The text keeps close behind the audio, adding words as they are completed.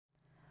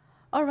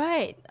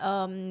Alright,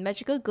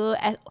 Magical Girl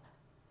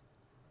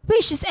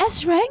wait, she's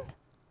S rank?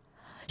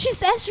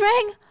 She's S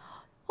rank?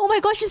 Oh my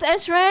god, she's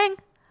S rank?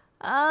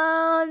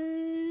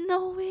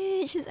 No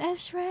way, she's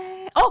S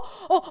rank.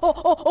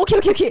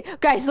 Okay.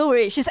 Guys, don't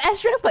worry. She's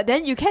S rank, but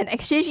then you can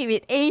exchange it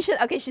with Asian.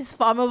 Okay, she's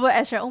farmable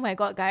S rank. Oh my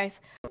god,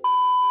 guys.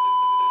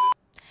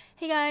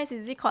 Hey guys,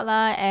 it's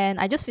zKodla and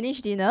I just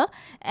finished dinner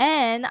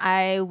and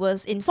I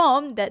was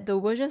informed that the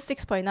version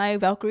 6.9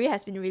 Valkyrie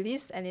has been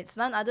released and it's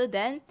none other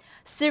than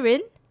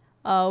SIRIN.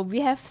 We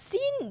have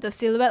seen the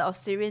silhouette of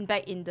SIRIN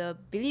back in the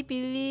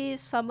Bilibili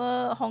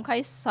Summer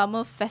Honkai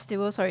Summer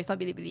Festival. Sorry, it's not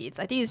Bilibili.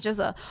 I think it's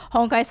just a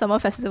Honkai Summer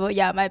Festival.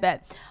 Yeah, my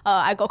bad.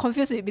 I got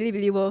confused with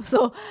Bilibili World.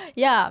 So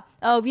yeah,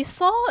 we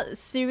saw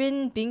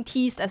SIRIN being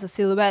teased as a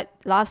silhouette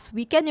last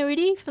weekend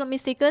already, if I'm not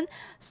mistaken.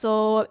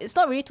 So it's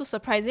not really too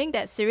surprising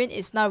that SIRIN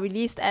is now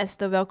released as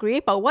the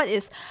Valkyrie. But what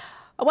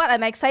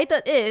I'm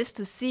excited is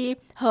to see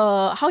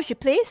how she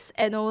plays,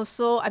 and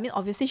also, I mean,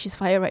 obviously she's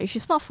fire, right? If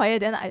she's not fire,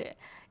 then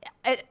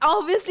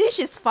obviously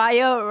she's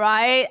fire,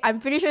 right?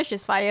 I'm pretty sure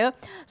she's fire.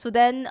 So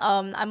then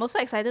I'm also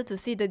excited to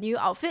see the new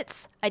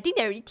outfits. I think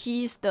they already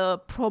teased the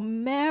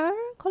Promare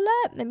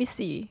collab. Let me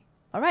see.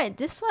 Alright,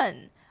 this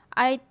one.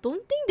 I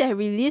don't think they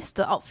released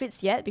the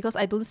outfits yet because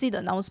I don't see the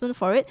announcement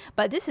for it.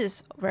 But this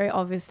is very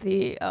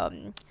obviously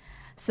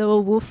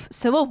Silver Wing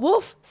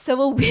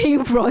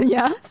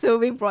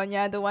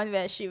Bronya, the one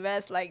where she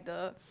wears like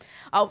the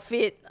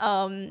outfit,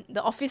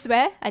 the office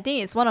wear. I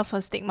think it's one of her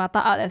stigmata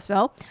art as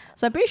well.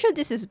 So I'm pretty sure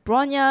this is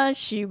Bronya.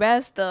 She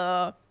wears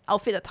the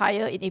outfit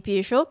attire in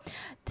APA show.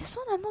 This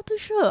one I'm not too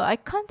sure. I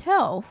can't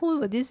tell. Who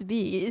would this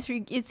be?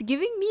 It's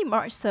giving me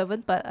March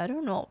 7th, but I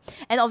don't know.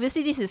 And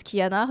obviously this is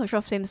Kiana, her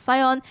short flame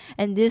Scion,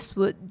 and this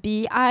would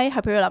be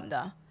Hyperion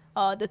Lambda.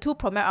 The two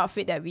Promare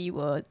outfit that we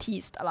were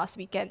teased last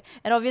weekend.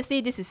 And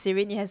obviously this is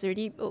SIRIN. It has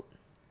already...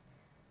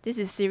 This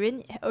is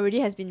SIRIN, already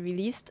has been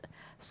released.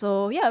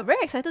 So yeah,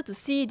 very excited to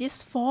see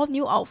these 4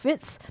 new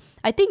outfits.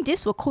 I think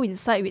this will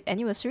coincide with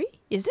anniversary.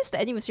 Is this the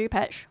anniversary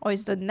patch or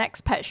is the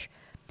next patch?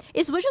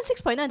 Is version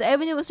 6.9 the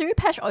anniversary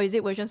patch or is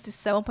it version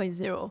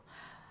 7.0?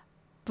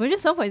 Version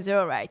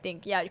 7.0, right? I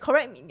think. Yeah,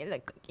 correct me.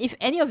 Like, if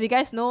any of you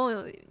guys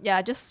know,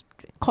 yeah, just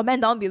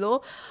comment down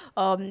below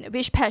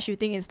which patch you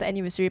think is the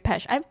anniversary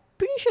patch. I'm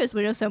pretty sure it's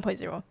version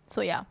 7.0.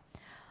 So yeah.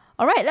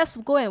 Alright, let's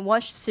go and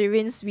watch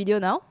SIRIN's video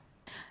now.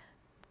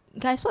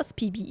 Guys, what's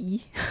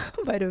PBE?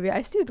 By the way,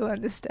 I still don't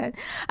understand.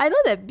 I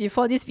know that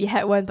before this we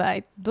had one, but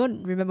I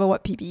don't remember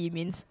what PBE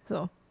means.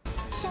 So.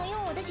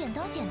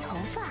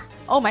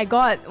 Oh my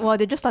god! Wow,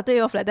 they just started it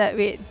off like that.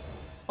 Wait.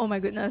 Oh my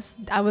goodness.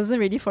 I wasn't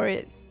ready for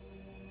it.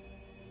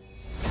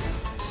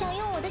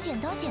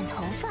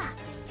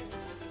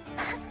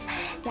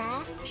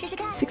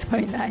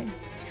 6.9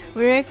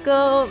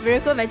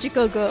 Miracle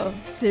Magical Girl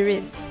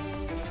SIRIN.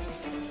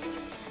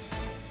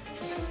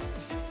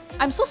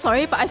 I'm so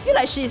sorry, but I feel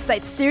like she's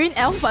like SIRIN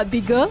elf but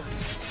bigger.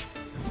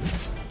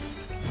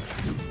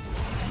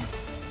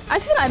 I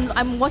feel like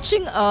I'm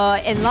watching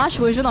an enlarged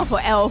version of her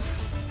elf.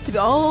 To be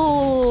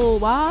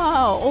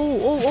wow.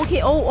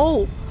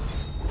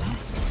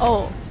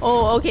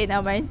 Okay,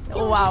 never mind.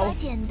 Oh wow.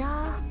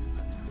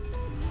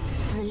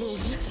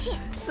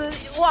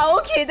 Wow,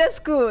 okay, that's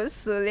cool.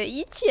 撕裂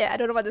一切. I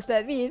don't know what does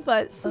that mean,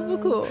 but super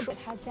cool.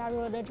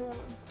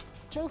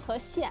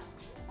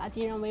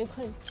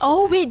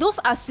 Oh wait, those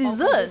are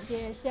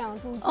scissors.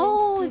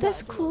 Oh,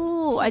 that's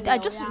cool. I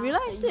just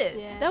realized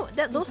it.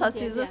 Those are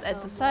scissors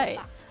at the side,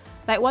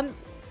 like one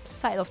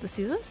side of the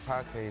scissors.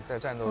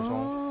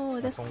 Oh,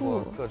 that's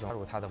cool.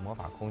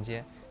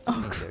 Oh,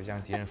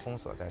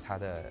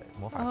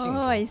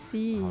 I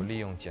see.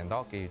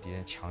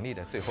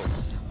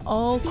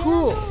 Oh,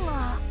 cool.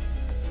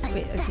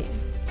 Wait, okay.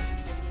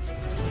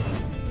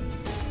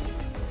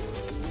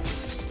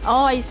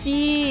 Oh, I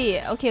see.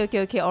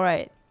 Okay. All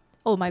right.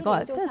 Oh my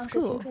god, that's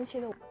cool.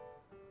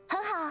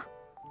 Oh,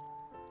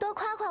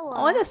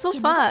 that's so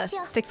fast.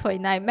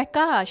 6.9.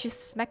 Mecha.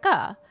 She's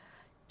Mecha.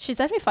 She's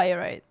definitely fire,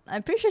 right?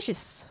 I'm pretty sure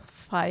she's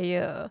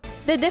fire.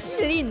 They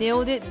definitely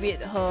nailed it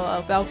with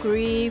her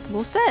Valkyrie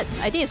moveset.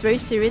 I think it's very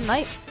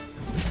SIRIN-like.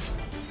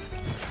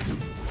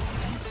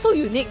 So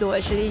unique though,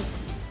 actually.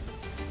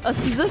 A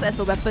scissors as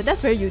a weapon,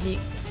 that's very unique.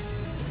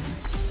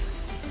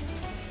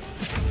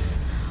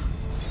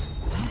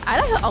 I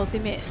like her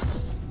ultimate.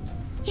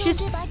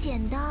 She's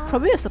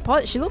probably a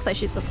support. She looks like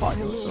she's support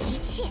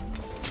also.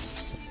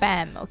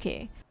 Bam,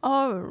 okay.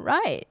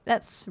 Alright,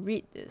 let's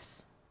read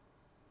this.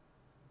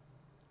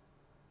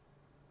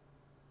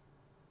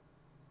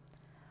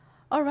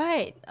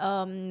 Alright,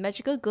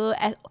 Magical Girl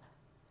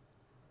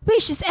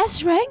wait, she's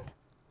S rank?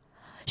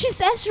 She's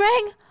S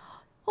rank?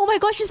 Oh my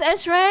god, she's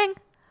S rank?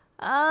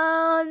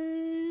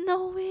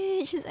 No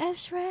way, she's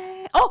S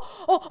rank.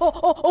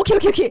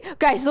 Okay.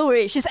 Guys, don't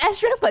worry. She's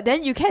S rank, but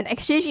then you can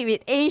exchange it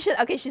with Asian.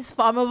 Okay, she's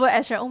farmable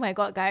S rank. Oh my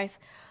god, guys.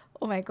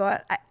 Oh my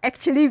god, I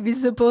actually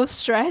visible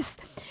stress.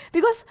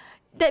 Because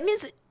that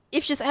means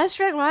if she's S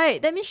rank,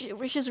 right, that means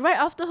she's right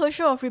after her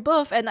show of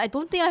rebirth, and I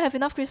don't think I have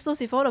enough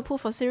crystals if I want to pull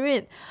for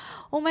SIRIN.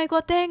 Oh my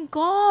god, thank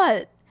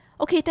god.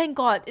 Okay, thank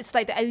God. It's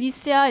like the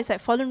Alicia, it's like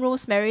Fallen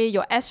Rosemary,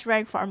 your S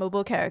rank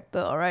farmable character,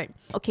 alright?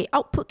 Okay,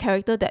 output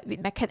character that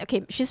with mecha.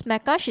 Okay, she's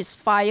mecha, she's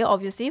fire,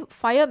 obviously.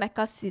 Fire,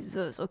 mecha,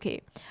 scissors.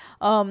 Okay.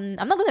 I'm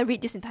not gonna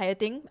read this entire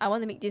thing. I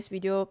want to make this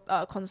video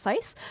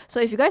concise. So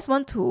if you guys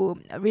want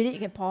to read it, you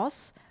can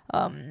pause.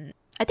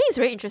 I think it's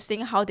very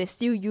interesting how they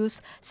still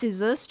use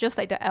scissors, just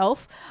like the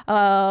elf.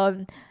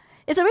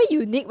 It's a very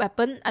unique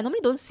weapon. I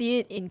normally don't see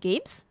it in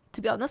games.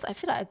 To be honest, I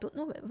feel like I don't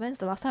know when's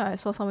the last time I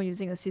saw someone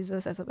using a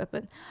scissors as a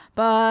weapon.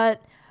 But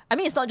I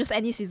mean, it's not just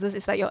any scissors.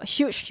 It's like your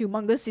huge,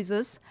 humongous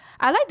scissors.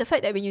 I like the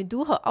fact that when you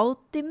do her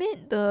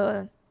ultimate,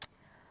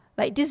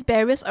 like these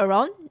barriers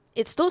around,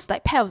 it's those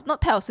like not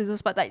pair of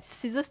scissors, but like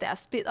scissors that are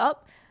split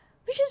up,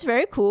 which is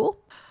very cool.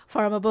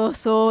 Farmable.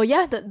 So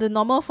yeah, the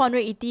normal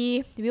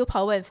 480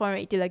 willpower and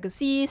 480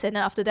 legacies, and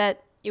then after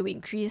that, it will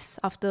increase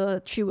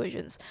after 3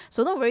 versions.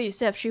 So don't worry, you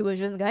still have 3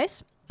 versions,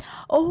 guys.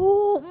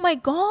 Oh my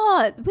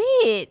god,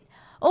 wait.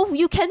 Oh,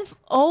 you can,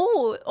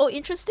 oh,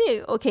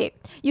 interesting. Okay,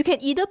 you can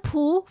either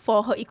pull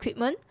for her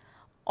equipment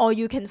or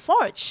you can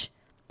forge.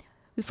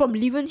 From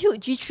Leavenhute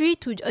G3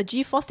 to a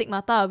G4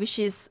 stigmata, which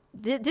is,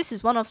 this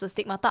is one of the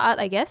stigmata art,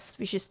 I guess,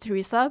 which is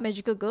Teresa,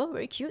 Magical Girl,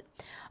 very cute.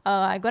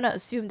 I'm gonna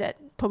assume that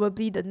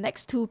probably the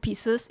next 2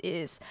 pieces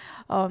is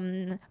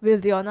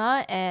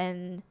Viviana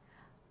and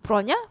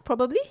Bronya,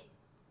 probably.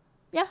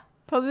 Yeah,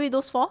 probably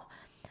those 4.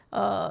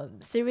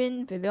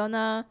 SIRIN,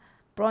 Viviana,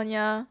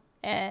 Bronya,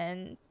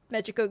 and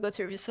Magical Girl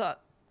Teresa.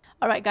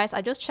 Alright guys,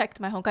 I just checked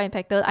my Honkai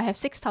Impactor. I have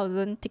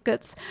 6,000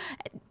 tickets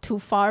to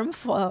farm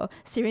for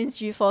SIRIN's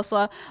G4.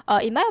 So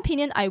in my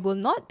opinion, I will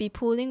not be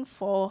pulling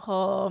for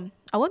her...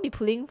 I won't be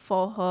pulling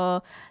for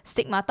her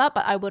stigmata,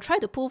 but I will try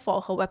to pull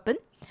for her weapon.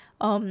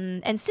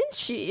 And since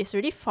she is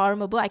really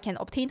farmable, I can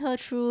obtain her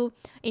through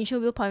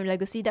Ancient Willpower and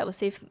Legacy. That will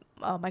save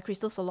my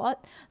crystals a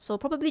lot. So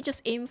probably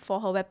just aim for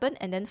her weapon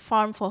and then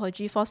farm for her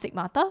G4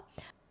 stigmata.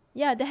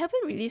 Yeah, they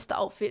haven't released the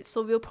outfit,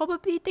 so we'll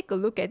probably take a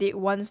look at it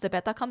once the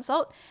beta comes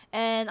out.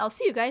 And I'll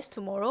see you guys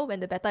tomorrow when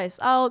the beta is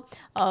out.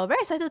 Very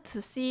excited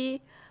to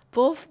see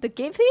both the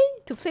gameplay,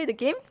 to play the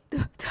game.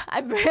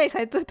 I'm very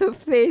excited to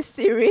play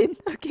SIRIN,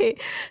 okay?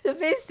 To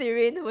play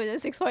SIRIN version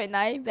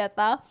 6.9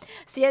 beta,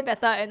 CN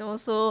beta, and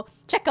also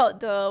check out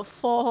the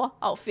 4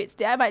 outfits.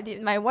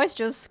 Did my voice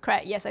just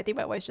cracked? Yes, I think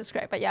my voice just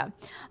cracked, but yeah.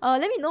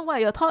 Let me know what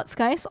are your thoughts,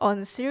 guys,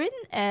 on SIRIN,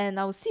 and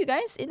I'll see you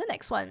guys in the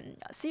next one.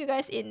 I'll see you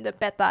guys in the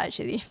beta,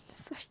 actually.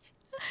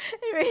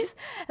 Anyways,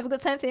 have a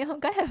good time playing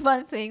Honkai. Have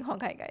fun playing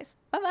Honkai, guys.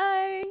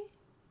 Bye-bye!